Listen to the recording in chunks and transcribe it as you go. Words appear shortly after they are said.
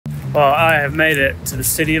Well, I have made it to the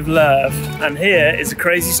city of love, and here is a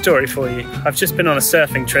crazy story for you. I've just been on a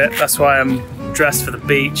surfing trip, that's why I'm dressed for the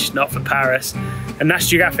beach, not for Paris. And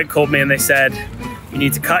National Geographic called me and they said, you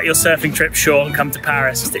need to cut your surfing trip short and come to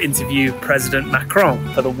Paris to interview President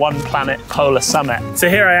Macron for the One Planet Polar Summit. So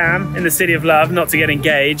here I am in the city of love, not to get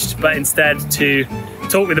engaged, but instead to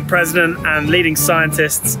talk with the president and leading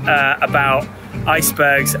scientists about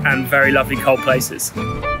icebergs and very lovely cold places.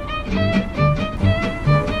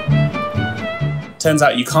 Turns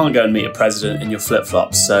out you can't go and meet a president in your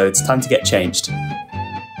flip-flops, so it's time to get changed.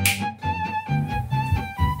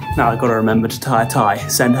 Now I've got to remember to tie a tie.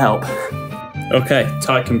 Send help. Okay,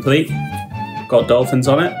 tie complete. Got dolphins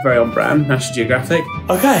on it, very on brand, National Geographic.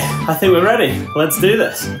 Okay, I think we're ready. Let's do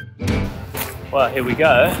this. Well, here we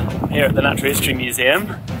go. I'm here at the Natural History Museum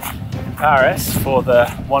in Paris for the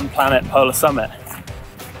One Planet Polar Summit.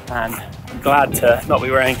 And I'm glad to not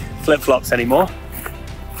be wearing flip-flops anymore.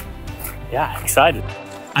 Yeah, excited.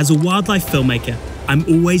 As a wildlife filmmaker, I'm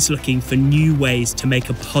always looking for new ways to make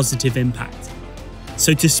a positive impact.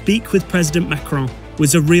 So to speak with President Macron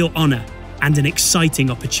was a real honour and an exciting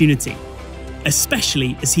opportunity,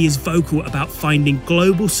 especially as he is vocal about finding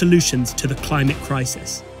global solutions to the climate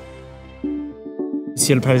crisis.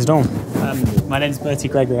 Monsieur le Président, my name is Bertie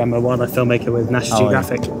Gregory. I'm a wildlife filmmaker with National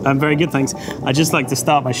Geographic. I'm very good, thanks. I'd just like to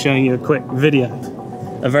start by showing you a quick video.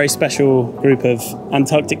 A very special group of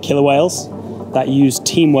Antarctic killer whales that use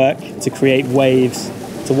teamwork to create waves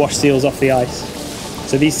to wash seals off the ice.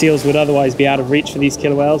 So these seals would otherwise be out of reach for these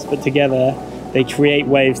killer whales, but together they create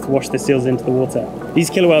waves to wash the seals into the water.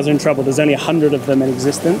 These killer whales are in trouble. There's only 100 of them in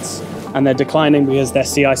existence, and they're declining because their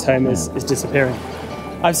sea ice home is disappearing.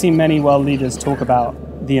 I've seen many world leaders talk about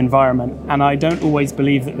the environment, and I don't always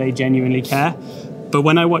believe that they genuinely care. But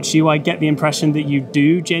when I watch you, I get the impression that you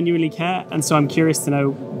do genuinely care. And so I'm curious to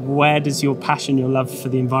know, where does your passion, your love for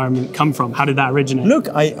the environment come from? How did that originate? Look,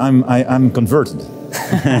 I'm converted.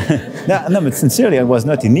 No, but sincerely, I was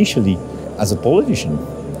not initially as a politician.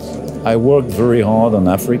 I worked very hard on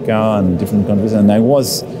Africa and different countries, and I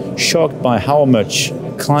was shocked by how much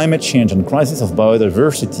climate change and crisis of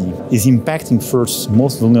biodiversity is impacting first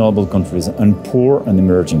most vulnerable countries and poor and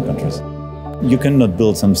emerging countries. You cannot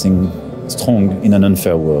build something strong in an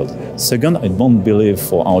unfair world. Second, I don't believe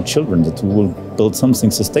for our children that we will build something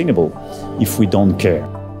sustainable if we don't care.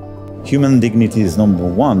 Human dignity is number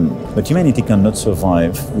one, but humanity cannot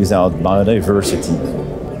survive without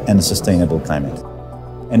biodiversity and a sustainable climate.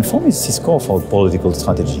 And for me, this is core for political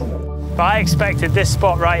strategy. I expected this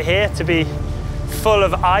spot right here to be full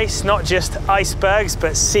of ice, not just icebergs,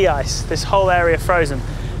 but sea ice. This whole area frozen.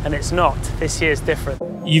 And it's not. This year's different.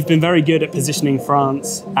 You've been very good at positioning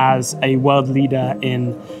France as a world leader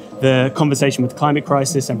in the conversation with the climate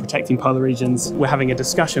crisis and protecting polar regions. We're having a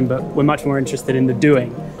discussion, but we're much more interested in the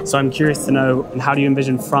doing. So I'm curious to know, how do you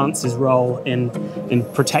envision France's role in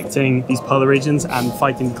protecting these polar regions and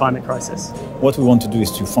fighting the climate crisis? What we want to do is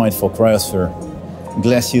to fight for cryosphere,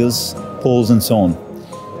 glaciers, poles, and so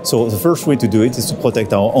on. So the first way to do it is to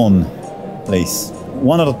protect our own place.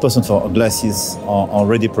 100% of our glaciers are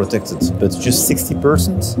already protected, but just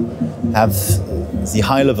 60% have the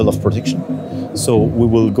high level of protection. So we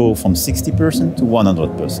will go from 60% to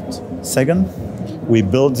 100%. Second, we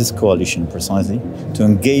built this coalition precisely to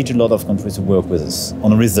engage a lot of countries to work with us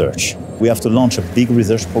on research. We have to launch a big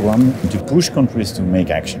research program to push countries to make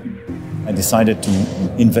action. I decided to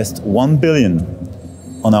invest 1 billion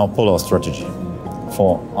on our polar strategy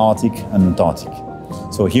for Arctic and Antarctic.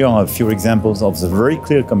 So here are a few examples of the very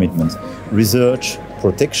clear commitments: research,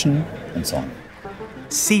 protection, and so on.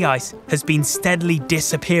 Sea ice has been steadily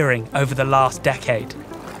disappearing over the last decade.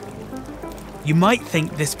 You might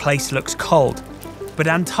think this place looks cold, but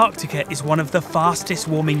Antarctica is one of the fastest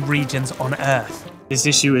warming regions on Earth. This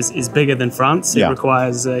issue is bigger than France. It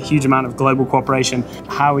requires a huge amount of global cooperation.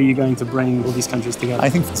 How are you going to bring all these countries together? I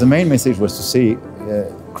think the main message was to say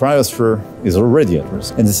cryosphere is already at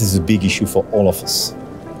risk, and this is a big issue for all of us.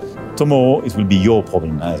 Tomorrow it will be your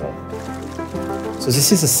problem as well. So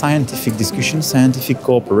this is a scientific discussion, scientific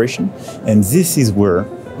cooperation, and this is where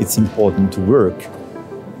it's important to work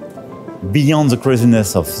beyond the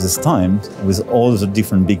craziness of this time with all the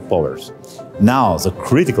different big powers. Now, the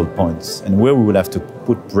critical point, and where we will have to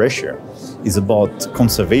put pressure, is about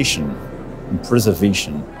conservation and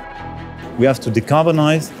preservation. We have to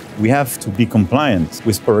decarbonize, we have to be compliant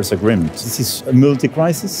with Paris Agreement. This is a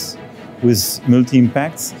multi-crisis with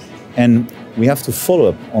multi-impacts, and we have to follow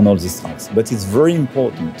up on all these tracks. But it's very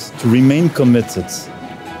important to remain committed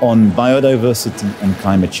on biodiversity and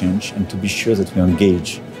climate change and to be sure that we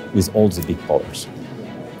engage with all the big powers.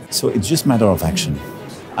 So it's just a matter of action.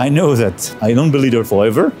 I know that I don't be leader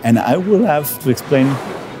forever, and I will have to explain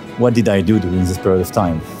what did I do during this period of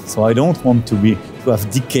time. So I don't want to have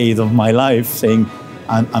decades of my life saying,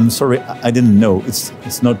 I'm sorry, I didn't know.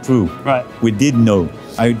 It's not true. Right. We did know.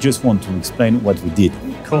 I just want to explain what we did.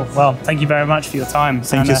 Cool. Well, thank you very much for your time.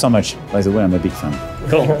 Thank you so much. By the way, I'm a big fan.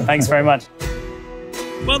 Cool. Thanks very much.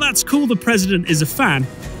 Well, that's cool the president is a fan,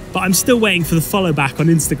 but I'm still waiting for the follow back on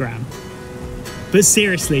Instagram. But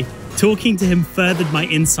seriously, talking to him furthered my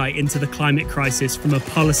insight into the climate crisis from a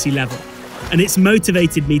policy level, and it's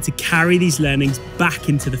motivated me to carry these learnings back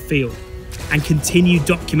into the field and continue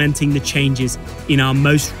documenting the changes in our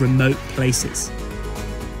most remote places.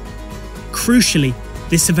 Crucially,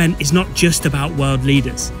 this event is not just about world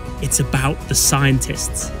leaders, it's about the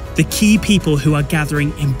scientists, the key people who are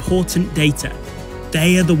gathering important data.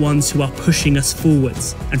 They are the ones who are pushing us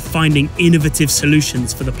forwards and finding innovative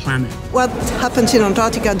solutions for the planet. What happens in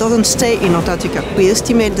Antarctica doesn't stay in Antarctica. We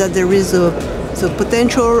estimate that there is the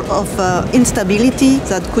potential of instability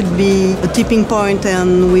that could be a tipping point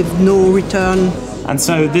and with no return. And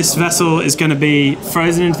so this vessel is going to be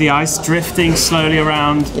frozen into the ice, drifting slowly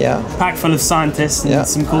around, packed full of scientists and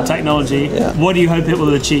some cool technology. What do you hope it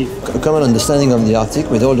will achieve? A common understanding of the Arctic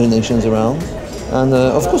with all the nations around. And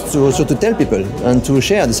of course, also to tell people and to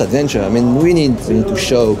share this adventure. I mean, we need to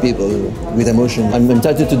show people with emotion. I'm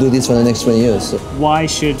entitled to do this for the next 20 years. So. Why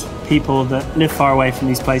should people that live far away from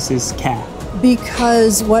these places care?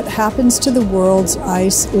 Because what happens to the world's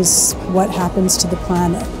ice is what happens to the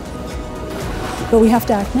planet. But we have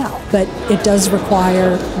to act now. But it does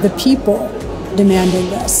require the people demanding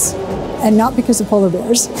this. And not because of polar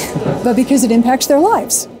bears, but because it impacts their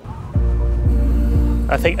lives.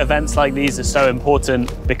 I think events like these are so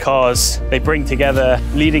important because they bring together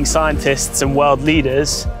leading scientists and world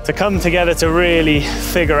leaders to come together to really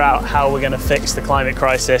figure out how we're going to fix the climate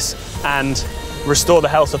crisis and restore the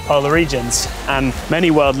health of polar regions. And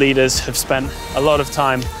many world leaders have spent a lot of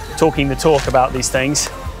time talking the talk about these things.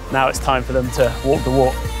 Now it's time for them to walk the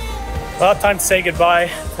walk. Well, time to say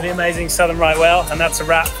goodbye to the amazing southern right whale, and that's a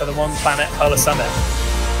wrap for the One Planet Polar Summit.